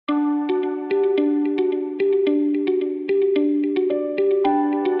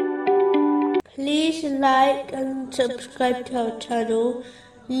like and subscribe to our channel.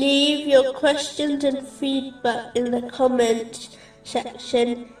 Leave your questions and feedback in the comments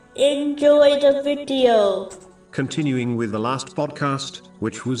section. Enjoy the video. Continuing with the last podcast,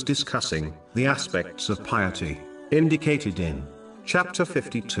 which was discussing the aspects of piety indicated in chapter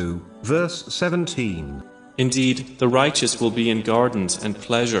 52, verse 17. Indeed, the righteous will be in gardens and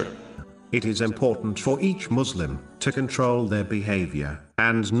pleasure. It is important for each Muslim to control their behavior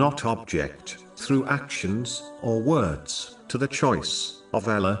and not object, through actions or words, to the choice of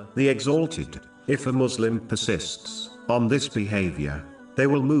Allah the Exalted. If a Muslim persists on this behavior, they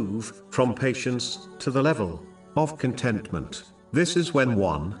will move from patience to the level of contentment. This is when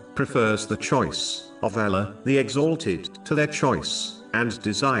one prefers the choice of Allah the Exalted to their choice and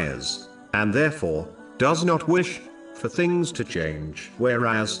desires, and therefore does not wish for things to change.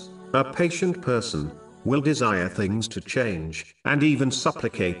 Whereas a patient person will desire things to change, and even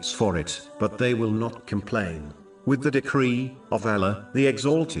supplicates for it, but they will not complain with the decree of Allah the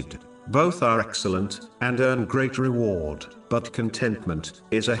Exalted. Both are excellent and earn great reward, but contentment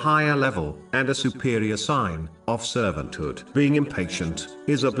is a higher level and a superior sign of servanthood. Being impatient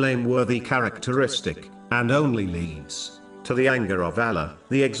is a blameworthy characteristic, and only leads to the anger of Allah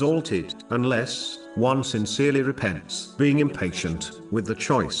the Exalted, unless one sincerely repents. Being impatient with the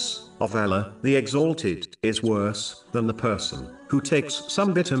choice of Allah the Exalted is worse than the person who takes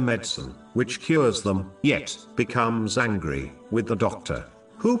some bitter medicine which cures them, yet becomes angry with the doctor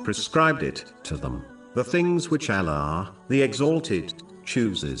who prescribed it to them. The things which Allah the Exalted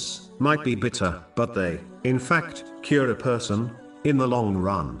chooses might be bitter, but they, in fact, cure a person in the long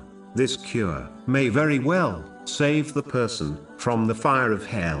run. This cure may very well save the person from the fire of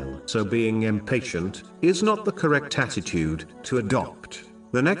hell. So being impatient is not the correct attitude to adopt.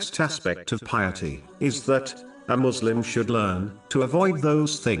 The next aspect of piety is that a Muslim should learn to avoid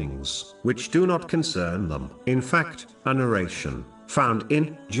those things which do not concern them. In fact, a narration found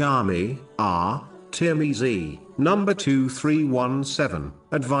in Jami' Tirmizi, number 2317,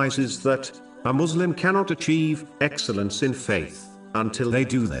 advises that a Muslim cannot achieve excellence in faith until they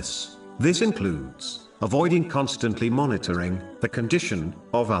do this. This includes avoiding constantly monitoring the condition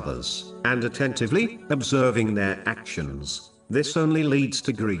of others and attentively observing their actions. This only leads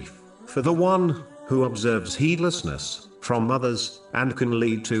to grief for the one who observes heedlessness from others, and can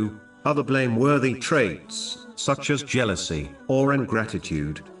lead to other blameworthy traits, such as jealousy or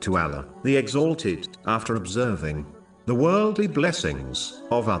ingratitude to Allah the Exalted after observing the worldly blessings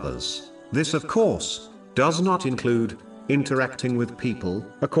of others. This, of course, does not include interacting with people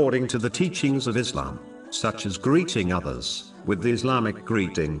according to the teachings of Islam, such as greeting others with the Islamic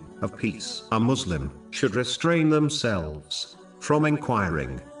greeting of peace. A Muslim should restrain themselves from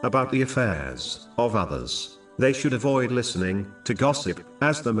inquiring about the affairs of others. They should avoid listening to gossip,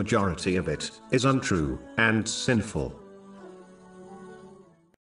 as the majority of it is untrue and sinful.